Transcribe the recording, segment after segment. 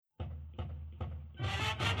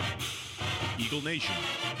Eagle Nation,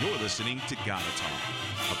 you're listening to Gotta Talk,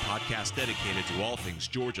 a podcast dedicated to all things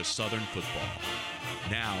Georgia Southern football.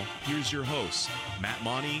 Now, here's your hosts, Matt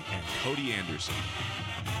Monty and Cody Anderson.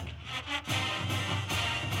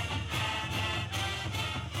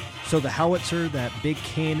 So the howitzer, that big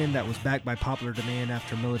cannon that was backed by popular demand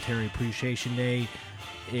after Military Appreciation Day,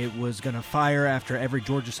 it was going to fire after every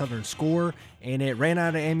Georgia Southern score, and it ran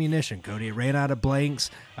out of ammunition, Cody. It ran out of blanks.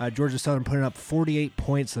 Georgia Southern putting up 48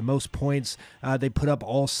 points, the most points they put up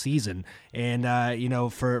all season. And,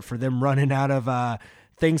 for them running out of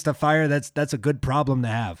things to fire, that's a good problem to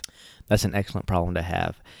have. That's an excellent problem to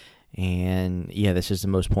have. And, yeah, this is the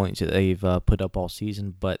most points that they've put up all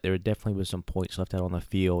season, but there definitely was some points left out on the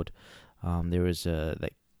field. There was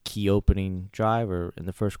that key opening drive or in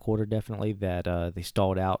the first quarter, definitely, that they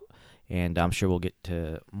stalled out, and I'm sure we'll get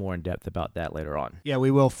to more in depth about that later on. Yeah, we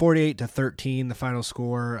will. 48-13, the final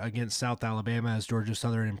score against South Alabama, as Georgia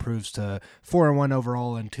Southern improves to 4-1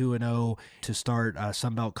 overall and 2-0 to start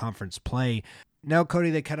Sunbelt Conference play. Now, Cody,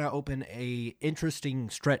 they kind of open a interesting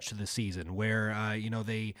stretch to the season where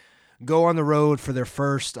they go on the road for their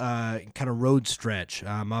first kind of road stretch.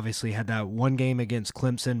 Obviously had that one game against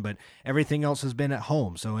Clemson, but everything else has been at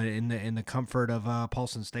home, so in the comfort of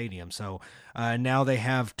Paulson Stadium. So now they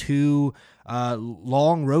have two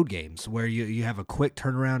long road games where you have a quick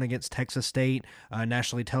turnaround against Texas State, a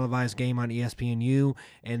nationally televised game on ESPNU,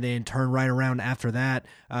 and then turn right around after that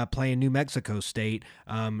playing New Mexico State.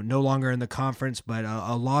 No longer in the conference, but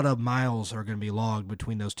a lot of miles are going to be logged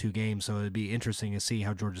between those two games, so it'd be interesting to see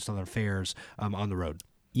how Georgia Southern fares on the road.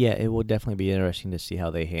 Yeah, it will definitely be interesting to see how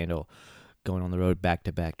they handle going on the road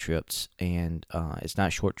back-to-back trips, and it's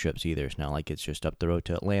not short trips either. It's not like it's just up the road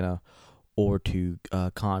to Atlanta or to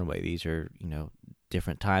Conway. These are,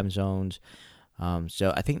 different time zones.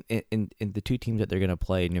 So I think in the two teams that they're going to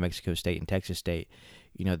play, New Mexico State and Texas State,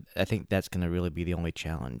 I think that's going to really be the only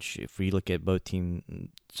challenge. If we look at both teams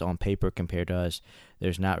on paper compared to us,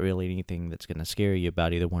 there's not really anything that's going to scare you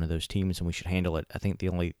about either one of those teams, and we should handle it. I think the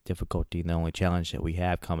only difficulty and the only challenge that we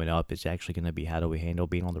have coming up is actually going to be how do we handle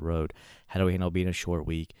being on the road? How do we handle being a short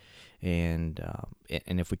week? And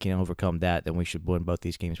if we can overcome that, then we should win both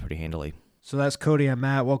these games pretty handily. So that's Cody and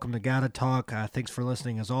Matt. Welcome to Gotta Talk. Thanks for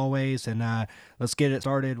listening as always. And let's get it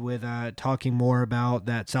started with talking more about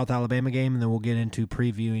that South Alabama game, and then we'll get into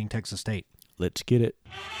previewing Texas State. Let's get it.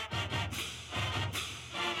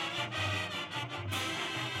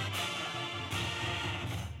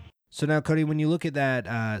 So now, Cody, when you look at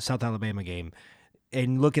that South Alabama game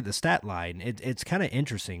and look at the stat line, it's kind of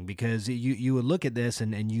interesting because you would look at this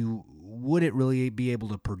and you wouldn't really be able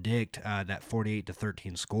to predict that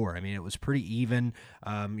 48-13 score. I mean, it was pretty even.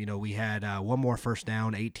 We had one more first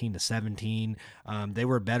down, 18-17. They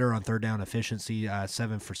were better on third down efficiency,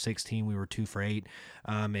 7 for 16. We were 2 for 8.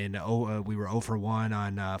 We were 0 for 1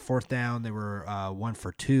 on fourth down. They were 1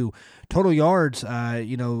 for 2. Total yards,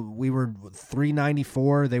 we were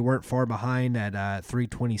 394. They weren't far behind at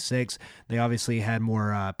 326. They obviously had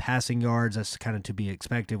more passing yards. That's kind of to be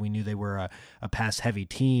expected. We knew they were a pass-heavy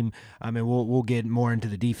team. And we'll get more into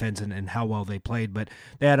the defense and how well they played. But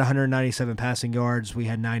they had 197 passing yards. We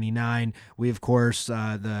had 99. We, of course,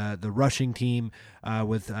 the rushing team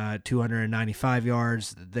with 295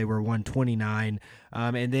 yards. They were 129.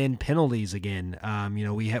 And then penalties again.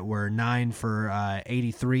 We're 9 for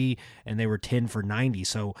 83, and they were 10 for 90.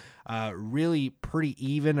 So really pretty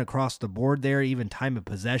even across the board there. Even time of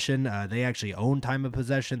possession, they actually own time of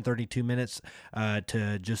possession, 32 minutes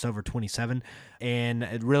to just over 27.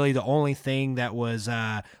 And really the only thing that was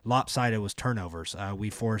lopsided was turnovers. We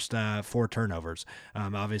forced 4 turnovers,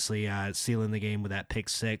 obviously sealing the game with that pick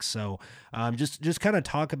 6. So just kind of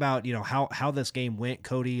talk about how this game went,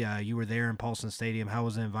 Cody. You were there in Paulson Stadium. How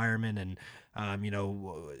was the environment? And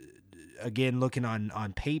again, looking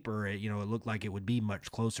on paper, it looked like it would be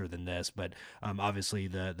much closer than this, but obviously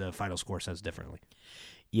the final score says differently.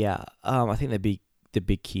 Yeah, I think the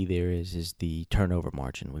big key there is the turnover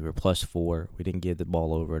margin. We were +4. We didn't give the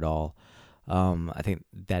ball over at all. I think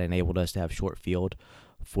that enabled us to have short field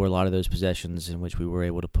for a lot of those possessions in which we were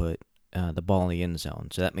able to put the ball in the end zone.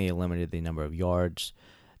 So that may have limited the number of yards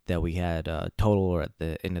that we had total or at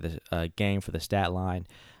the end of the game for the stat line.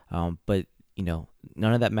 But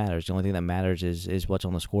none of that matters. The only thing that matters is what's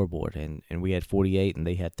on the scoreboard, and we had 48 and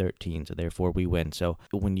they had 13, so therefore we win. So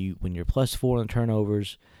when you're +4 on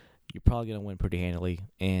turnovers, you're probably going to win pretty handily,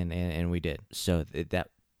 and we did. So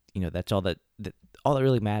that's all that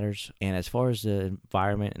really matters. And as far as the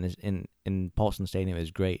environment in Paulson Stadium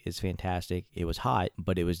is great. It's fantastic. It was hot,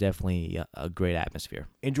 but it was definitely a great atmosphere.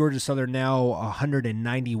 In Georgia Southern now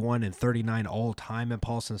 191-39 all time at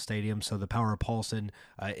Paulson Stadium. So the power of Paulson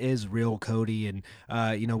is real, Cody. And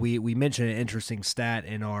we mentioned an interesting stat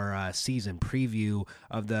in our season preview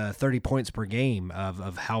of the 30 points per game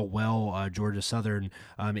of how well Georgia Southern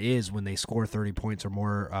is when they score 30 points or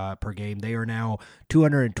more per game. They are now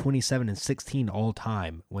 227-16 all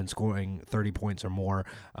time when scoring 30 points or more.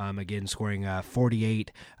 Again, scoring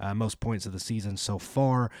 48 most points of the season so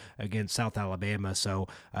far against South Alabama. So,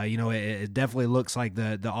 it definitely looks like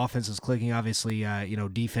the offense is clicking. Obviously,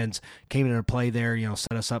 defense came into play there,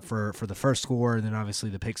 set us up for the first score, and then obviously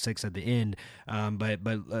the pick six at the end. But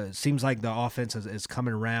seems like the offense is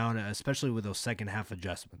coming around, especially with those second half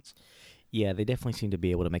adjustments. Yeah, they definitely seem to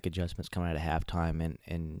be able to make adjustments coming out of halftime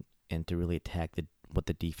and to really attack what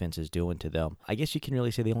the defense is doing to them. I guess you can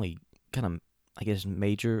really say the only kind of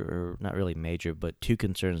major, or not really major, but two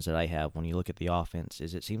concerns that I have when you look at the offense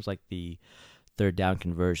is it seems like the third down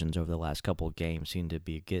conversions over the last couple of games seem to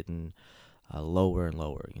be getting lower and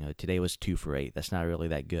lower. Today was 2 for 8. That's not really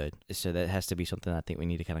that good. So that has to be something I think we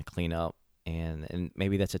need to kind of clean up, and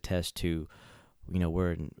maybe that's a test to,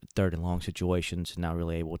 we're in third and long situations and not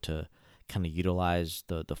really able to kind of utilize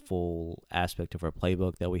the full aspect of our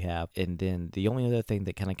playbook that we have. And then the only other thing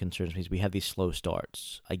that kind of concerns me is we have these slow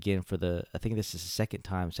starts. Again, I think this is the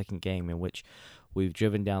second game in which we've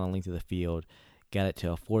driven down the length of the field, got it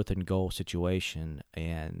to a 4th and goal situation,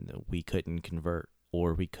 and we couldn't convert,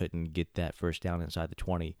 or we couldn't get that first down inside the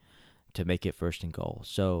 20 to make it 1st and goal.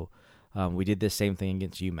 So we did this same thing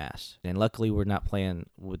against UMass. And luckily we're not playing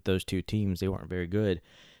with those two teams. They weren't very good.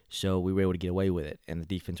 So we were able to get away with it, and the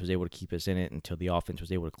defense was able to keep us in it until the offense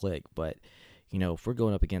was able to click. But, if we're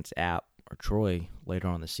going up against App or Troy later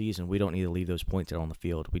on in the season, we don't need to leave those points out on the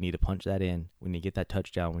field. We need to punch that in. We need to get that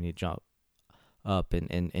touchdown. We need to jump up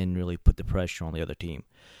and really put the pressure on the other team.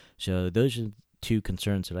 So those are two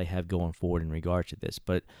concerns that I have going forward in regards to this.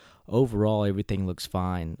 But overall, everything looks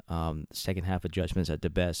fine. Second half adjustments at the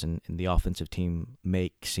best, and the offensive team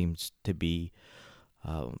seems to be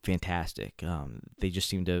fantastic. They just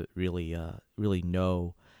seem to really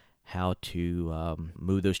know how to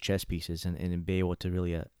move those chess pieces and be able to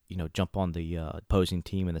really jump on the opposing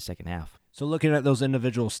team in the second half. So looking at those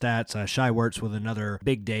individual stats, Shai Werts with another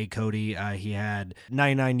big day, Cody. He had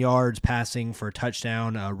 99 yards passing for a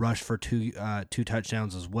touchdown, rush for two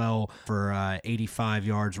touchdowns as well for 85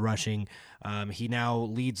 yards rushing. He now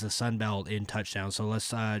leads the Sun Belt in touchdowns. So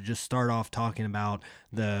let's just start off talking about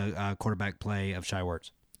the quarterback play of Shai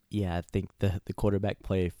Werts. Yeah, I think the quarterback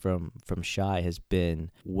play from Shai has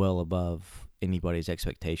been well above anybody's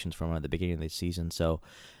expectations from him at the beginning of the season. So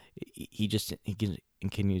he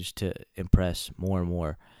continues to impress more and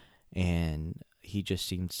more, and he just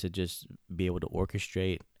seems to just be able to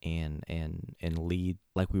orchestrate and lead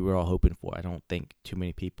like we were all hoping for. I don't think too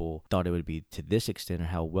many people thought it would be to this extent or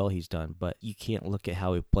how well he's done, but you can't look at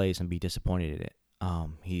how he plays and be disappointed in it.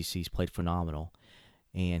 He's played phenomenal,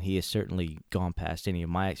 and he has certainly gone past any of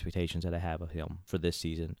my expectations that I have of him for this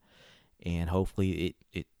season. And hopefully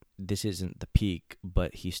this isn't the peak,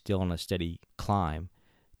 but he's still on a steady climb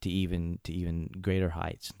to even greater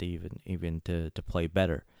heights, to even to play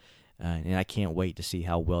better. And I can't wait to see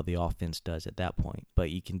how well the offense does at that point. But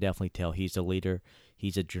you can definitely tell he's the leader,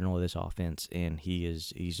 he's a general of this offense, and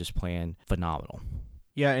he's just playing phenomenal.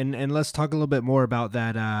 Yeah, and let's talk a little bit more about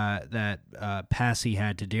that pass he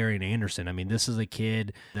had to Darian Anderson. I mean, this is a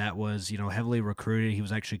kid that was heavily recruited. He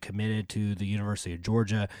was actually committed to the University of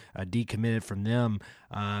Georgia, decommitted from them,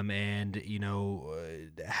 and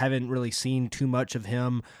haven't really seen too much of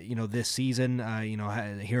him this season.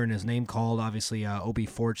 Hearing his name called, obviously Obi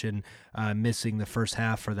Fortune missing the first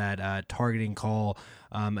half for that targeting call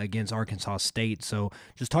against Arkansas State. So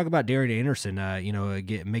just talk about Darian Anderson,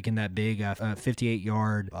 making that big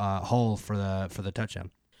 58-yard haul for the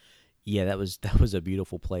touchdown. Yeah, that was a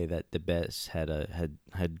beautiful play that the Bess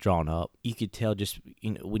had drawn up. You could tell just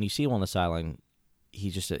when you see him on the sideline,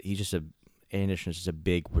 Anderson's just a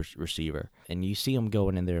big receiver, and you see him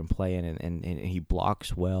going in there and playing, and he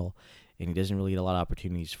blocks well, and he doesn't really get a lot of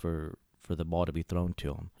opportunities for the ball to be thrown to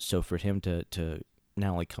him. So for him to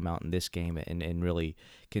not only come out in this game and really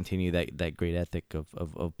continue that great ethic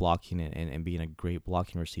of blocking and being a great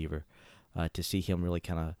blocking receiver, to see him really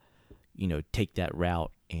kind of take that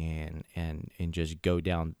route and just go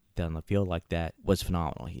down the field like that was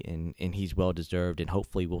phenomenal. And he's well deserved, and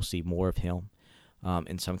hopefully we'll see more of him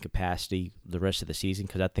in some capacity the rest of the season,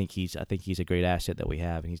 because I think he's a great asset that we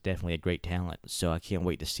have, and he's definitely a great talent. So I can't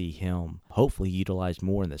wait to see him hopefully utilized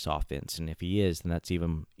more in this offense. And if he is, then that's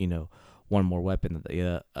even one more weapon that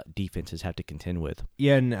the defenses have to contend with.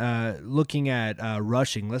 Yeah, and looking at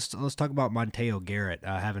rushing, let's talk about Monteo Garrett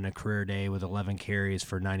having a career day with 11 carries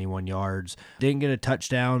for 91 yards. Didn't get a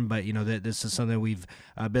touchdown, but this is something we've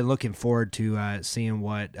been looking forward to seeing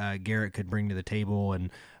what Garrett could bring to the table, and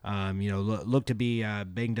looked to be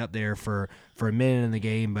banged up there for a minute in the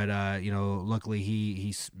game, but luckily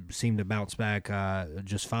he seemed to bounce back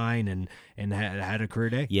just fine and had a career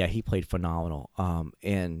day. Yeah, he played phenomenal.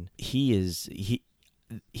 And he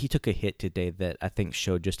took a hit today that I think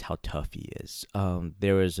showed just how tough he is.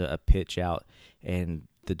 There was a pitch out, and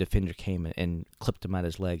the defender came and clipped him at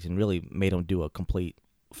his legs and really made him do a complete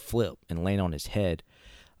flip and land on his head.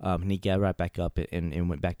 And he got right back up and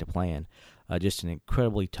went back to playing. Just an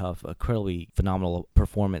incredibly tough, incredibly phenomenal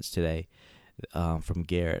performance today from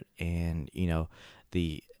Garrett. And,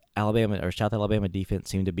 the South Alabama defense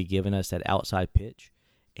seemed to be giving us that outside pitch.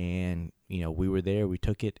 And, we were there, we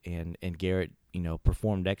took it, and Garrett,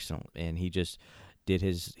 performed excellent. And he just did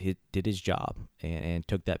his job and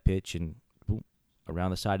took that pitch, and boom,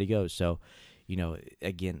 around the side he goes. So,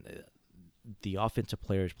 again, the offensive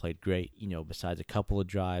players played great, besides a couple of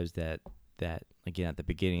drives that again at the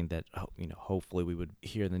beginning that hopefully we would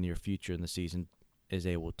hear in the near future in the season is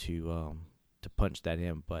able to punch that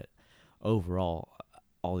in. But overall,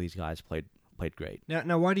 all these guys played great.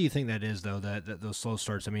 Now, why do you think that is, though, that those slow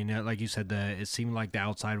starts? I mean, like you said, it seemed like the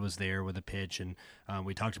outside was there with the pitch, and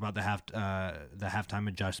we talked about the halftime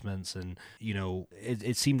adjustments, and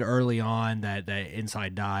it seemed early on that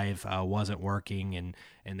inside dive wasn't working,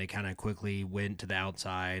 and they kind of quickly went to the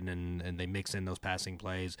outside, and they mixed in those passing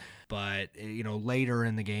plays. But later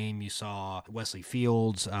in the game, you saw Wesley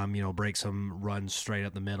Fields break some runs straight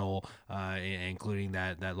up the middle, including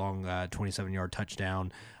that long 27-yard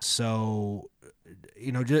touchdown. So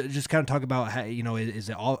just kind of talk about how, is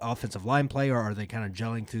it all offensive line play, or are they kind of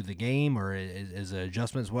gelling through the game, or is it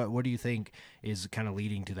adjustments? What do you think is kind of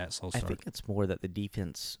leading to that slow start? I think it's more that the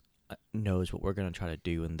defense knows what we're going to try to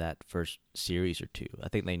do in that first series or two. I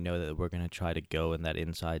think they know that we're going to try to go in that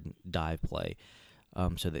inside dive play,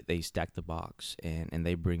 so that they stack the box and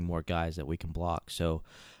they bring more guys that we can block. So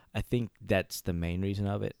I think that's the main reason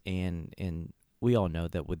of it, and we all know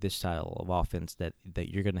that with this style of offense that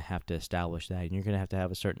you're going to have to establish that, and you're going to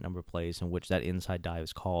have a certain number of plays in which that inside dive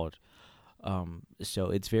is called.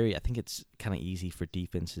 So I think it's kind of easy for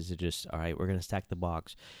defenses to just, all right, we're going to stack the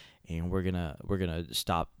box, and we're gonna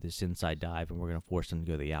stop this inside dive, and we're going to force them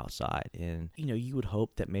to go to the outside. And you would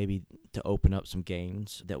hope that maybe to open up some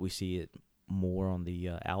games that we see it more on the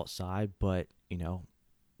outside, but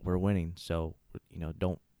we're winning, so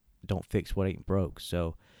don't fix what ain't broke.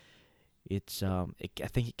 So it's I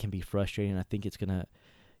think it can be frustrating. I think it's gonna,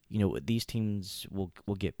 these teams will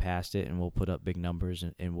get past it, and we'll put up big numbers,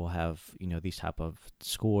 and we'll have these type of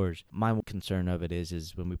scores. My concern of it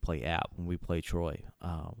is when we play App, when we play Troy,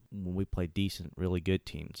 when we play decent, really good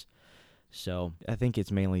teams. So I think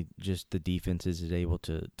it's mainly just the defenses is able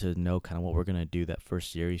to know kind of what we're gonna do that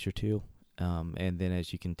first series or two. And then,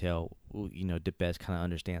 as you can tell, DeBest kind of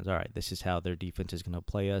understands, all right, this is how their defense is going to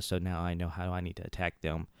play us, so now I know how I need to attack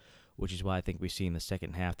them, which is why I think we see in the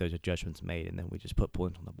second half those adjustments made, and then we just put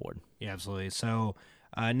points on the board. Yeah, absolutely. So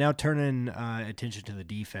now turning attention to the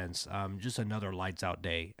defense, just another lights-out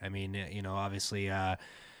day. I mean, obviously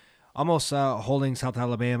almost holding South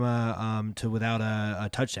Alabama to without a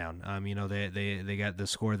touchdown. They got the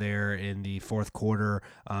score there in the fourth quarter,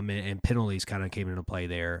 and penalties kind of came into play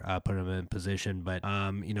there, putting them in position. But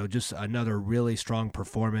just another really strong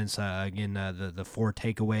performance. Again, the four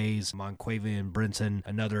takeaways. Monquavian Brinson,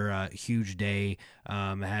 another huge day.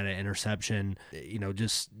 Had an interception.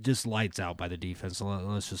 Just lights out by the defense. So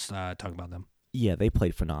let's just talk about them. Yeah, they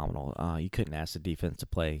played phenomenal. You couldn't ask the defense to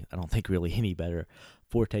play, I don't think, really any better.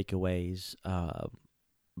 4 takeaways.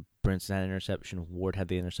 Brinson had an interception. Ward had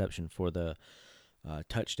the interception for the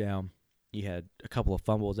touchdown. You had a couple of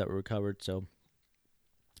fumbles that were recovered. So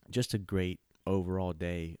just a great overall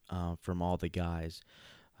day from all the guys.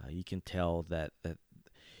 You can tell that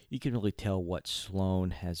you can really tell what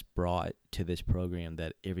Sloan has brought to this program,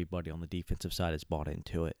 that everybody on the defensive side has bought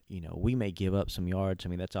into it. We may give up some yards. I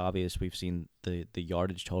mean, that's obvious. We've seen the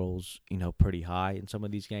yardage totals, pretty high in some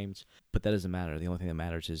of these games, but that doesn't matter. The only thing that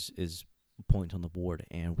matters is points on the board,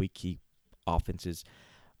 and we keep offenses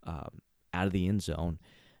out of the end zone.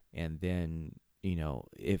 And then,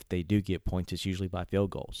 if they do get points, it's usually by field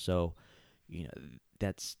goals. So,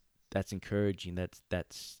 that's encouraging.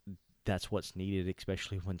 That's what's needed,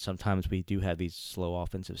 especially when sometimes we do have these slow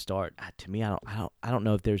offensive start. To me, I don't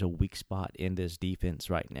know if there's a weak spot in this defense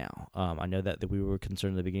right now. I know that we were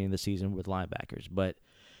concerned at the beginning of the season with linebackers, but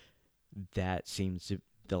that seems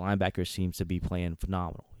the linebackers seems to be playing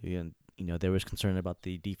phenomenal. And, there was concern about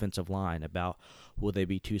the defensive line, about will they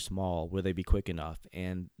be too small, will they be quick enough,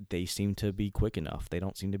 and they seem to be quick enough. They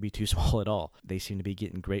don't seem to be too small at all. They seem to be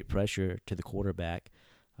getting great pressure to the quarterback.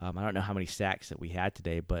 I don't know how many sacks that we had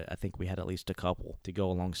today, but I think we had at least a couple to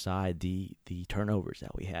go alongside the turnovers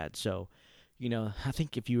that we had. So, I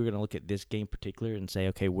think if you were going to look at this game in particular and say,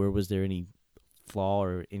 okay, where was there any flaw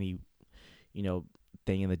or any,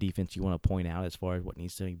 thing in the defense you want to point out as far as what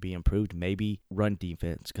needs to be improved, maybe run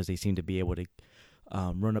defense, because they seem to be able to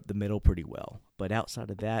run up the middle pretty well. But outside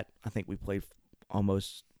of that, I think we played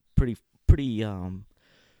almost pretty. I don't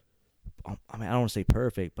want to say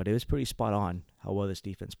perfect, but it was pretty spot on how well this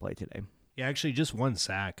defense played today. Yeah, actually, just one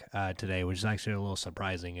sack today, which is actually a little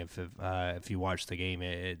surprising. If you watch the game,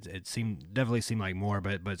 it definitely seemed like more,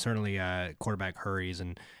 but certainly quarterback hurries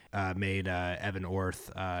and made Evan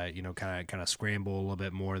Orth kind of scramble a little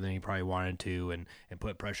bit more than he probably wanted to, and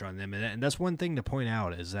put pressure on them. And that's one thing to point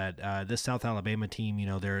out is that this South Alabama team,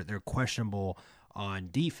 they're questionable on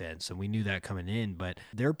defense, and we knew that coming in, but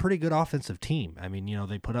they're a pretty good offensive team. I mean,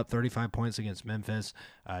 they put up 35 points against Memphis,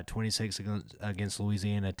 26 against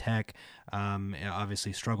Louisiana Tech,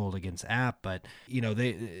 obviously struggled against App, but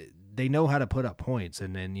they know how to put up points,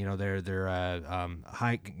 and then they're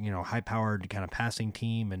high powered kind of passing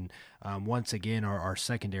team, and once again our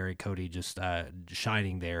secondary, Cody, just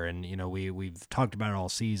shining there. And we've talked about it all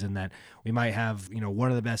season that we might have one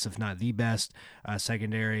of the best, if not the best,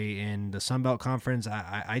 secondary in the Sun Belt Conference.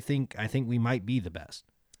 I think we might be the best.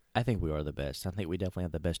 I think we are the best. I think we definitely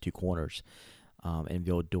have the best two corners in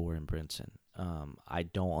Vildor and Brinson. I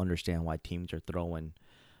don't understand why teams are throwing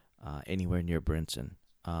anywhere near Brinson.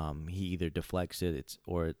 He either deflects it,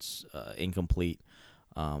 it's incomplete,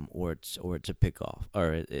 or it's a pickoff,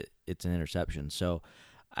 or it's an interception. So,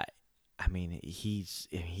 I mean, he's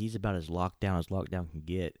about as locked down can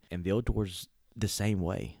get, and Vildor's the same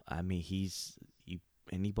way. I mean,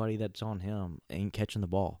 anybody that's on him ain't catching the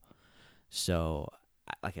ball. So,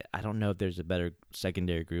 I don't know if there's a better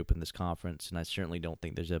secondary group in this conference, and I certainly don't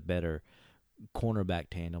think there's a better cornerback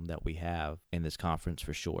tandem that we have in this conference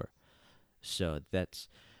for sure. So that's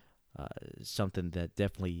something that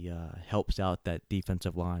definitely helps out that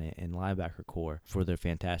defensive line and linebacker core for their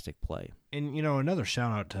fantastic play. And, another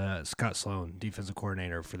shout out to Scott Sloan, defensive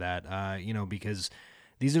coordinator, for that, because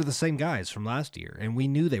these are the same guys from last year, and we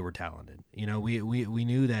knew they were talented. We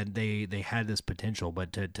knew that they had this potential,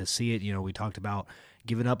 but to see it, we talked about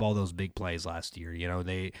giving up all those big plays last year.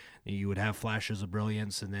 You would have flashes of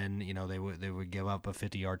brilliance, and then they would give up a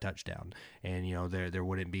 50-yard touchdown, and there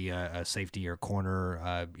wouldn't be a safety or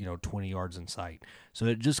corner 20 yards in sight. So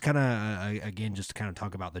it just kind of again just to kind of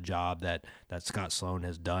talk about the job that Scott Sloan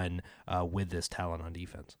has done with this talent on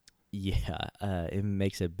defense. Yeah, it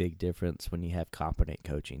makes a big difference when you have competent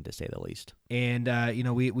coaching, to say the least. And,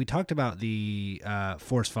 we talked about the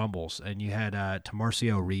forced fumbles, and you had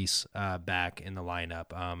Tamarcio Reese back in the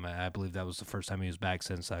lineup. I believe that was the first time he was back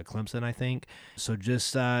since Clemson, I think. So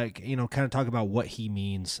just, kind of talk about what he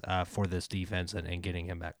means for this defense and getting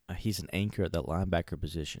him back. He's an anchor at that linebacker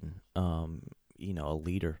position, a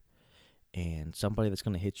leader, and somebody that's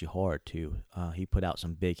going to hit you hard, too. He put out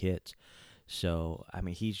some big hits. So, I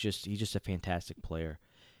mean, he's just a fantastic player,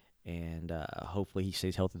 and hopefully he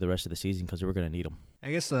stays healthy the rest of the season because we're going to need him.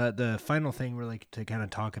 I guess the final thing really to kind of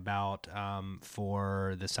talk about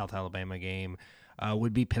for the South Alabama game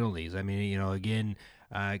would be penalties. I mean, again,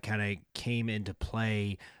 kind of came into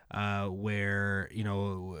play where,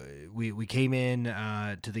 we came in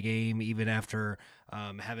to the game even after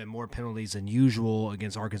having more penalties than usual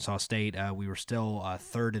against Arkansas State. We were still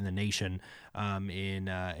third in the nation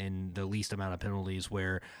in the least amount of penalties,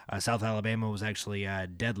 where South Alabama was actually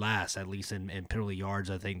dead last, at least in penalty yards.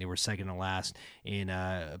 I think they were second to last in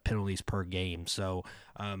penalties per game. So,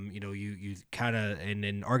 you kind of, and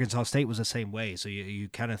then Arkansas State was the same way. So you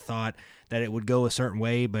kind of thought that it would go a certain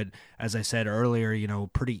way, but as I said earlier,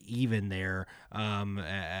 pretty even there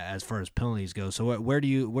as far as penalties go. So where do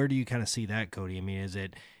you kind of see that, Cody? I mean,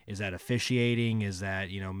 is that officiating? Is that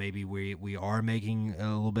maybe we are making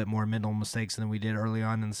a little bit more mental mistakes than we did early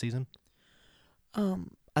on in the season?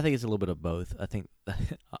 I think it's a little bit of both. I think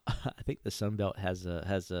the Sun Belt has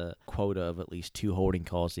a quota of at least 2 holding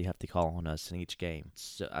calls you have to call on us in each game.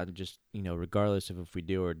 So I'm just regardless of if we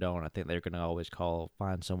do or don't, I think they're going to always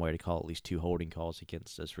find some way to call at least 2 holding calls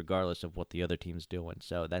against us, regardless of what the other team's doing.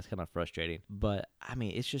 So that's kind of frustrating. But I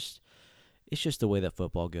mean, it's just the way that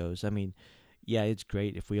football goes. I mean, yeah, it's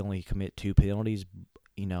great if we only commit 2 penalties,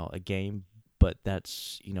 a game. But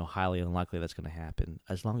that's, highly unlikely that's going to happen.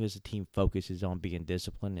 As long as the team focuses on being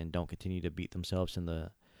disciplined and don't continue to beat themselves in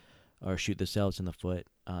the or shoot themselves in the foot,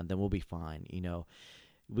 then we'll be fine.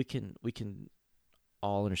 We can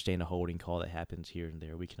all understand a holding call that happens here and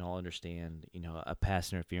there. We can all understand, a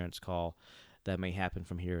pass interference call that may happen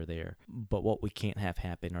from here or there. But what we can't have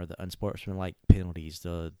happen are the unsportsmanlike penalties,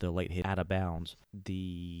 the late hit out of bounds,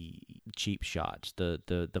 the cheap shots,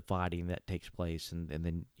 the fighting that takes place, and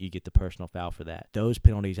then you get the personal foul for that. Those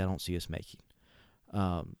penalties I don't see us making.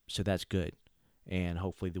 So that's good. And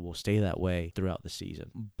hopefully we'll stay that way throughout the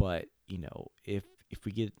season. But, if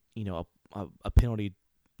we get, a penalty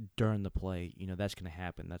during the play, that's going to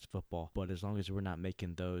happen. That's football. But as long as we're not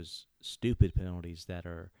making those stupid penalties that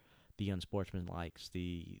are the unsportsmanlikes,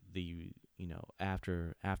 the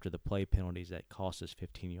after the play penalties that cost us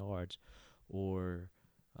 15 yards or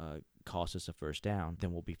cost us a first down,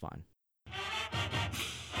 then we'll be fine.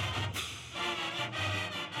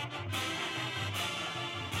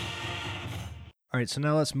 All right, so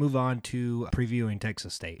now let's move on to previewing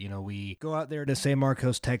Texas State. We go out there to San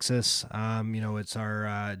Marcos, Texas. It's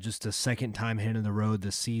our just a second time hitting the road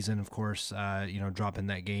this season, of course, dropping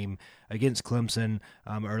that game against Clemson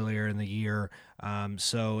earlier in the year.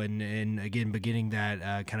 And again, beginning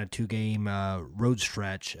that kind of 2-game road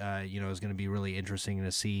stretch, is going to be really interesting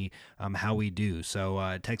to see how we do.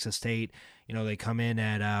 So Texas State, they come in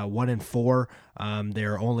at 1-4.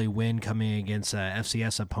 Their only win coming against an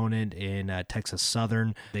FCS opponent in Texas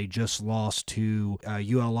Southern. They just lost to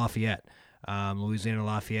UL Lafayette. Louisiana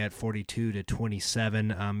Lafayette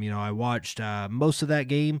 42-27. I watched most of that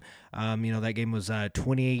game. That game was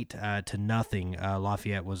 28-0.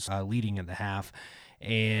 Lafayette was leading in the half.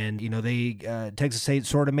 And, Texas State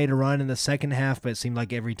sort of made a run in the second half, but it seemed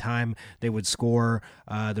like every time they would score,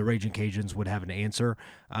 the Raging Cajuns would have an answer.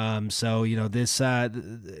 This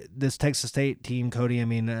Texas State team, Cody,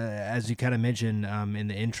 as you kind of mentioned in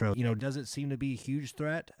the intro, doesn't seem to be a huge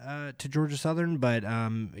threat to Georgia Southern. But,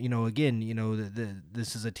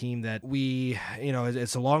 this is a team that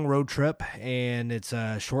it's a long road trip and it's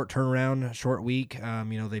a short turnaround, short week.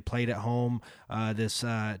 They played at home.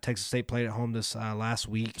 Texas State played at home this last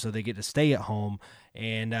week, so they get to stay at home.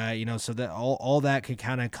 And, so that all that could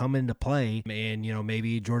kind of come into play. And,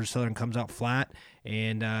 maybe Georgia Southern comes out flat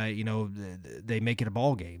and, they make it a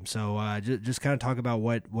ball game. So just kind of talk about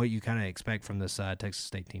what you kind of expect from this Texas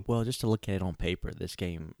State team. Well, just to look at it on paper, this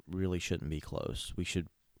game really shouldn't be close. We should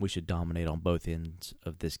dominate on both ends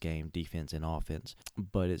of this game, defense and offense.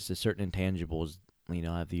 But it's a certain intangibles,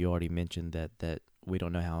 have you already mentioned that we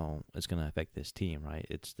don't know how it's going to affect this team, right?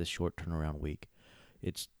 It's the short turnaround week.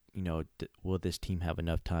 It's, will this team have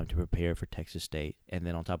enough time to prepare for Texas State? And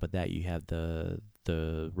then on top of that, you have the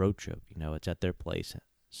road trip. It's at their place.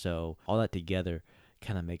 So all that together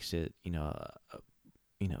kind of makes it, I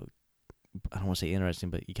don't want to say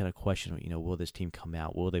interesting, but you kind of question, will this team come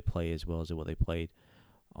out? Will they play as well as what they played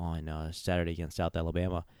on Saturday against South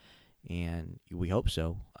Alabama? And we hope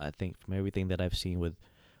so. I think from everything that I've seen with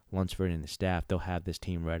Lunsford and the staff, they'll have this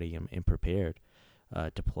team ready and prepared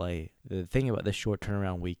to play. The thing about this short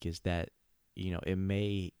turnaround week is that, it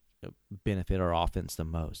may benefit our offense the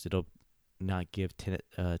most. It'll not give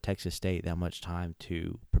Texas State that much time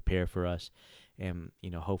to prepare for us. And,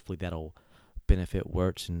 hopefully that'll benefit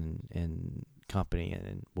Wirtz and company,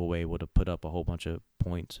 and we'll be able to put up a whole bunch of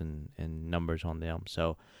points and numbers on them.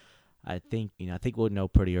 So I think we'll know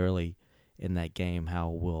pretty early in that game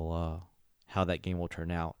how that game will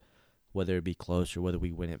turn out, whether it be close or whether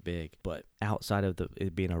we win it big. But outside of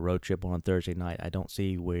it being a road trip on Thursday night, I don't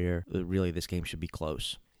see where really this game should be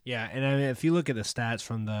close. Yeah, and if you look at the stats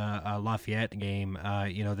from the Lafayette game,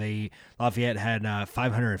 Lafayette had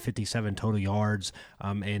 557 total yards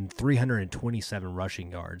and 327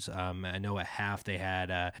 rushing yards. I know at half they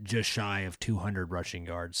had just shy of 200 rushing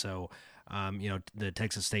yards. So, the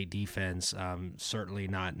Texas State defense certainly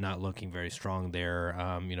not looking very strong there,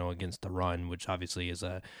 against the run, which obviously is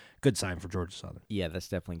a good sign for Georgia Southern. Yeah, that's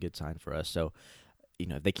definitely a good sign for us. So,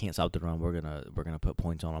 if they can't stop the run, we're gonna put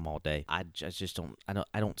points on them all day. I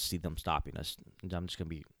don't see them stopping us. I'm just gonna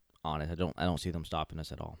be honest. I don't see them stopping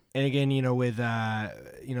us at all. And again, with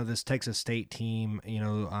this Texas State team,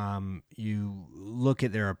 you look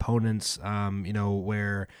at their opponents,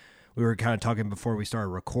 where we were kind of talking before we started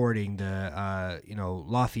recording.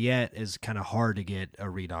 Lafayette is kind of hard to get a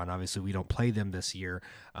read on. Obviously, we don't play them this year,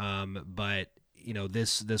 but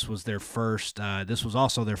this was their first. This was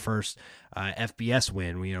also their first FBS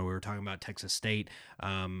win. We were talking about Texas State.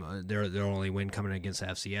 Their only win coming against the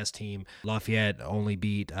FCS team. Lafayette only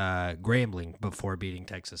beat Grambling before beating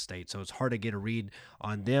Texas State, so it's hard to get a read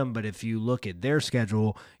on them. But if you look at their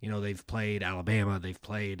schedule, they've played Alabama, they've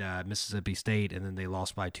played Mississippi State, and then they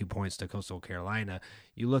lost by 2 points to Coastal Carolina.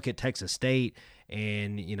 you look at Texas State,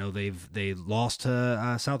 and they lost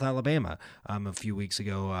to South Alabama a few weeks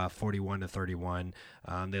ago, 41-31.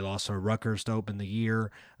 They lost to Rutgers to open the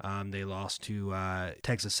year. They lost to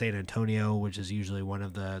Texas San Antonio, which is usually one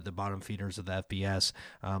of the bottom feeders of the FBS.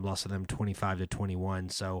 Lost to them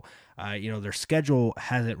 25-21. So their schedule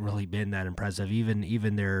hasn't really been that impressive.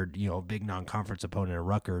 Even their big non-conference opponent at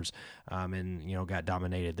Rutgers, and got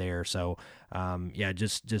dominated there. So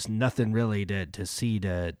just nothing really to see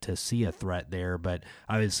a threat there. But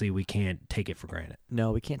obviously we can't take it for granted.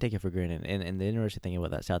 No, we can't take it for granted. And the interesting thing about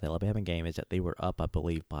that South Alabama game is that they were up, I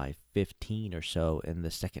believe, by 15 or so in the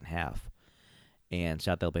second half. And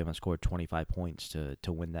South Alabama scored 25 points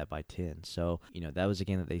to win that by 10. So, that was a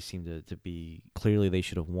game that they seemed to be, clearly they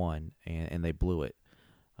should have won, and they blew it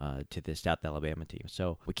to this South Alabama team.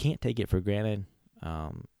 So we can't take it for granted.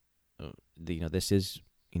 This is,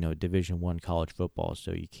 Division I college football,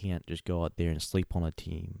 so you can't just go out there and sleep on a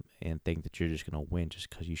team and think that you're just going to win just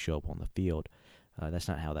because you show up on the field. That's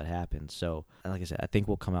not how that happens. So, like I said, I think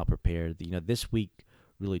we'll come out prepared. This week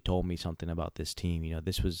really told me something about this team.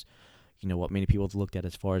 This was, what many people looked at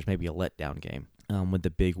as far as maybe a letdown game. With the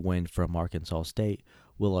big win from Arkansas State,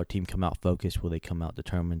 will our team come out focused? Will they come out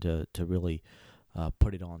determined to really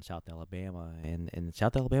put it on South Alabama? And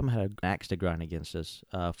South Alabama had an axe to grind against us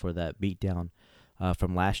for that beatdown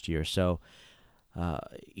from last year. So,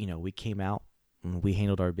 we came out and we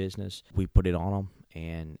handled our business. We put it on them,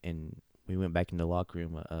 and we went back into the locker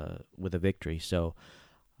room with a victory. So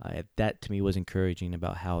that to me was encouraging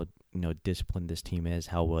about how disciplined this team is,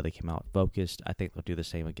 how well they came out focused. I think they'll do the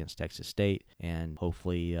same against Texas State, and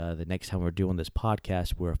hopefully the next time we're doing this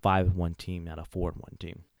podcast, we're a 5-1 team, not a 4-1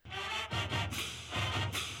 team.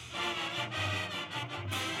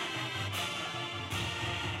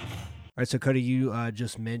 All right, so Cody, you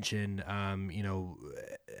just mentioned,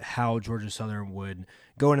 how Georgia Southern would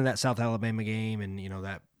go into that South Alabama game, and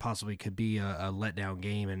that possibly could be a letdown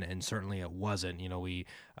game, and certainly it wasn't. We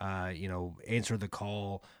answered the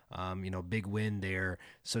call, big win there.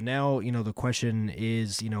 So now the question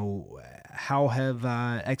is, how have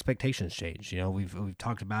expectations changed? We've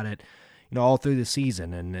talked about it, all through the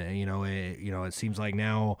season, and it seems like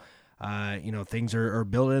now. Things are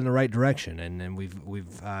building in the right direction, and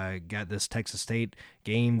we've got this Texas State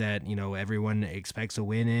game that everyone expects a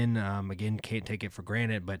win in. Again, can't take it for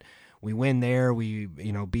granted, but we win there. We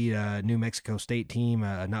beat a New Mexico State team,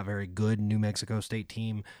 a not very good New Mexico State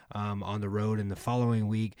team, on the road in the following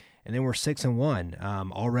week, and then we're 6-1,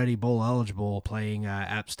 already bowl eligible, playing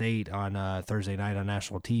App State on Thursday night on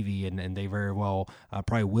national TV, and they very well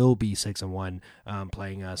probably will be 6-1,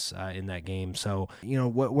 playing us in that game. So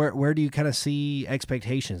where do you kind of see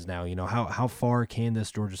expectations now? How far can this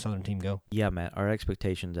Georgia Southern team go? Yeah, Matt, our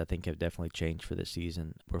expectations I think have definitely changed for this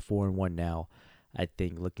season. We're 4-1 now. I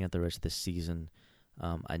think looking at the rest of the season,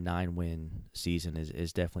 a 9-win season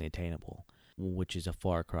is definitely attainable, which is a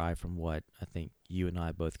far cry from what I think you and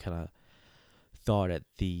I both kind of thought at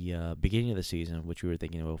the beginning of the season, which we were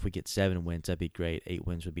thinking, well, if we get 7 wins, that'd be great. 8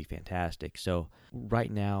 wins would be fantastic. So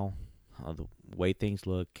right now, the way things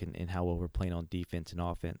look and how well we're playing on defense and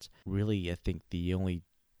offense, really I think the only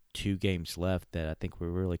 2 games left that I think we're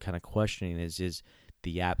really kind of questioning is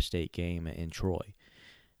the App State game in Troy.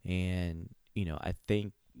 And I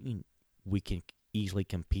think we can easily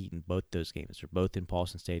compete in both those games. They're both in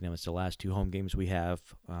Paulson Stadium. It's the last 2 home games we have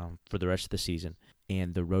for the rest of the season.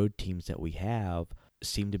 And the road teams that we have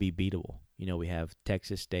seem to be beatable. We have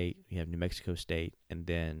Texas State, we have New Mexico State, and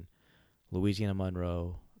then Louisiana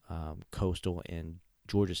Monroe, Coastal, and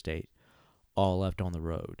Georgia State all left on the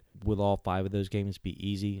road. Will all 5 of those games be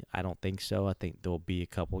easy? I don't think so. I think there'll be a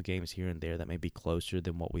couple of games here and there that may be closer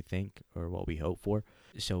than what we think or what we hope for.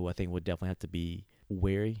 So I think we'll definitely have to be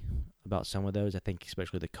wary about some of those. I think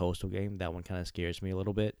especially the Coastal game, that one kind of scares me a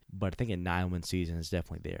little bit. But I think a 9-win season is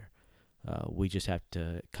definitely there. We just have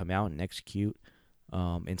to come out and execute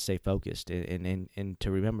and stay focused. And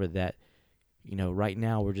to remember that, right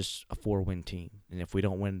now we're just a 4-win team. And if we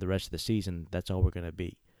don't win the rest of the season, that's all we're going to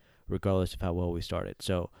be, regardless of how well we started.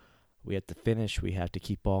 So we have to finish. We have to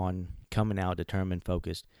keep on coming out determined,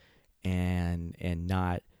 focused, and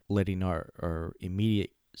not letting our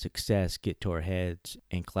immediate success get to our heads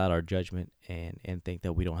and cloud our judgment and think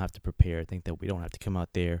that we don't have to prepare, think that we don't have to come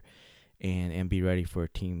out there and be ready for a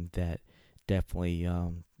team that definitely,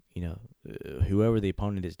 whoever the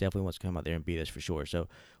opponent is definitely wants to come out there and beat us for sure. So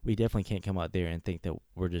we definitely can't come out there and think that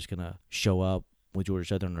we're just going to show up with Georgia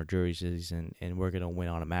Southern on our jerseys, and we're going to win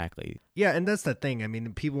automatically. Yeah, and that's the thing. I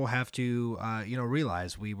mean, people have to,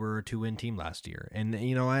 realize we were a 2-win team last year. And,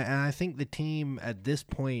 I think the team at this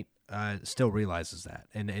point still realizes that.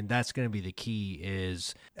 And that's going to be the key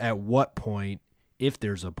is at what point, if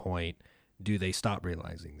there's a point, do they stop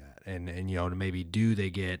realizing that? And maybe do they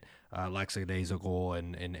get lackadaisical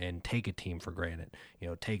and take a team for granted?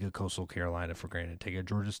 Take a Coastal Carolina for granted, take a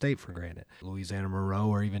Georgia State for granted, Louisiana Monroe,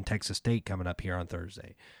 or even Texas State coming up here on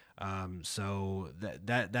Thursday. So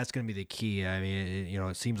that's going to be the key. I mean,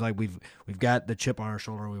 it seems like we've got the chip on our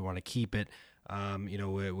shoulder. We want to keep it.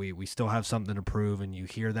 We still have something to prove, and you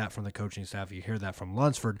hear that from the coaching staff. You hear that from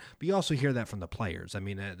Lunsford, but you also hear that from the players. I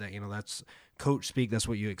mean, that's coach speak. That's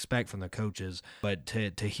what you expect from the coaches. But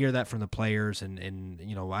to hear that from the players, and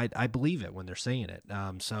I believe it when they're saying it.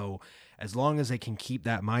 So as long as they can keep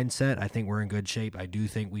that mindset, I think we're in good shape. I do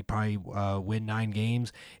think we probably win 9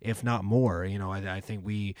 games, if not more. I think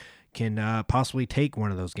we can possibly take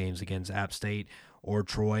one of those games against App State or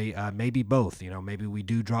Troy, maybe both. Maybe we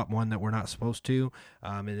do drop one that we're not supposed to,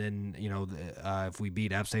 and then if we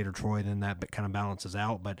beat App State or Troy, then that kind of balances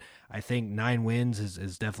out. But I think 9 wins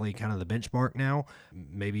is definitely kind of the benchmark now,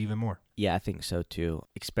 maybe even more. Yeah, I think so too,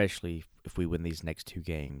 especially if we win these next 2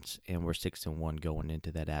 games and we're 6-1 going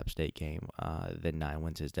into that App State game. Then 9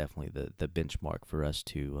 wins is definitely the benchmark for us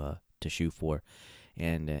to shoot for,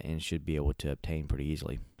 and should be able to obtain pretty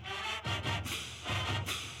easily.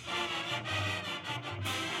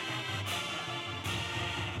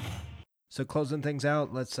 So closing things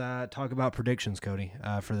out, let's talk about predictions, Cody,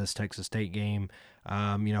 for this Texas State game.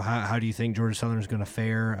 How do you think Georgia Southern is going to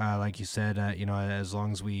fare? Like you said, as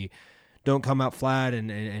long as we don't come out flat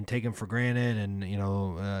and take them for granted, and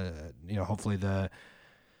hopefully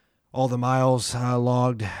all the miles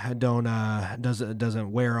logged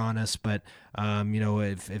doesn't wear on us. But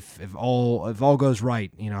if all goes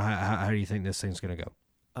right, how do you think this thing's going to go?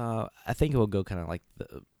 I think it will go kind of like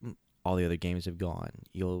all the other games have gone.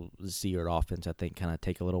 You'll see our offense, I think, kind of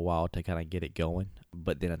take a little while to kind of get it going,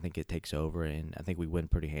 but then I think it takes over, and I think we win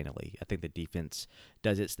pretty handily. I think the defense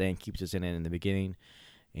does its thing, keeps us in the beginning,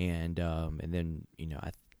 and then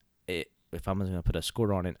if I'm going to put a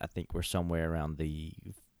score on it, I think we're somewhere around the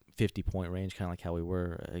 50-point range, kind of like how we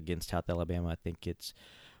were against South Alabama. I think it's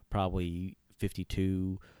probably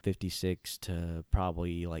 52, 56 to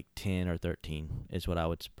probably like 10 or 13 is what I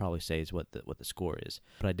would probably say is what the score is.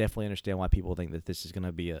 But I definitely understand why people think that this is going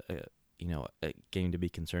to be a game to be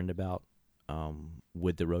concerned about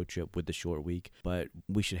with the road trip, with the short week. But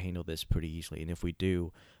we should handle this pretty easily. And if we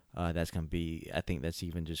do, that's going to be, I think that's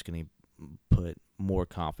even just going to put more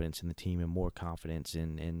confidence in the team and more confidence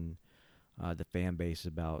in the fan base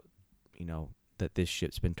about, that this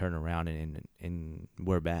ship's been turned around and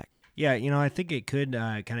we're back. Yeah, I think it could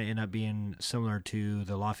kind of end up being similar to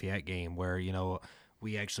the Lafayette game where,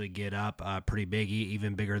 we actually get up pretty big,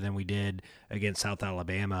 even bigger than we did against South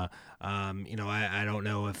Alabama. I don't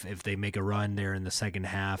know if they make a run there in the second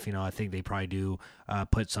half. I think they probably do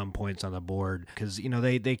put some points on the board because,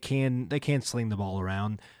 they can sling the ball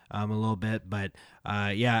around a little bit. But,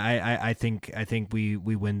 I think we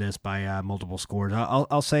win this by multiple scores.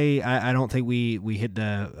 I'll say I don't think we hit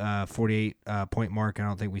the 48 point mark. I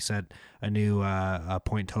don't think we set a new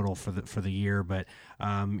point total for the year. But,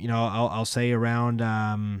 I'll say around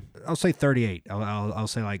I'll say 38. I'll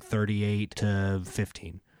say like 38 to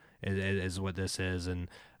 15 is what this is. And,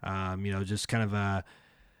 just kind of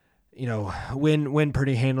win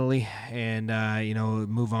pretty handily and,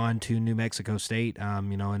 move on to New Mexico State,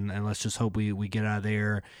 and let's just hope we get out of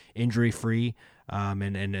there injury free,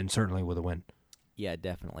 and certainly with a win. Yeah,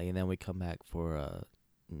 definitely. And then we come back for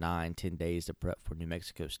 9-10 days to prep for New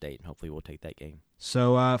Mexico State, and hopefully we'll take that game.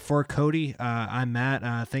 So for Cody, I'm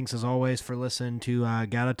Matt. Thanks as always for listening to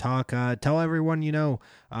Gotta Talk. Tell everyone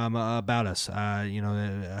about us.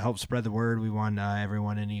 Help spread the word. We want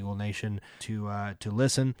everyone in Eagle Nation to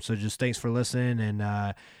listen. So just thanks for listening.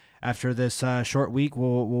 And after this short week,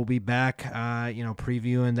 we'll be back,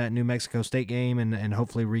 previewing that New Mexico State game and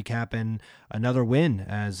hopefully recapping another win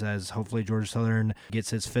as hopefully Georgia Southern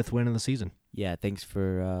gets its 5th win of the season. Yeah, thanks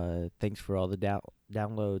for all the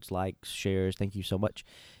downloads, likes, shares. Thank you so much.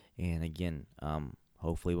 And again,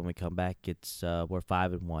 hopefully when we come back, it's we're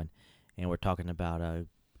 5-1, and we're talking about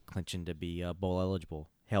clinching to be bowl eligible.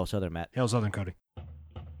 Hail Southern, Matt. Hail Southern, Cody.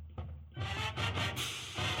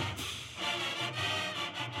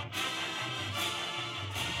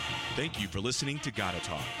 Thank you for listening to Gotta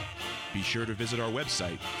Talk. Be sure to visit our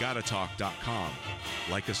website, gottatalk.com.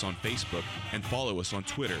 Like us on Facebook and follow us on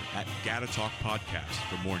Twitter at Gotta Talk Podcast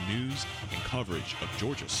for more news and coverage of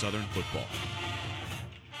Georgia Southern football.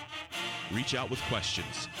 Reach out with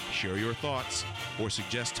questions, share your thoughts, or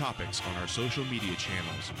suggest topics on our social media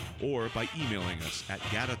channels or by emailing us at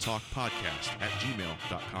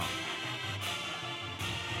gattatalkpodcast@gmail.com.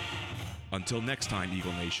 Until next time,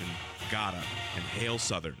 Eagle Nation, Gatta and Hail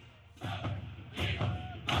Southern.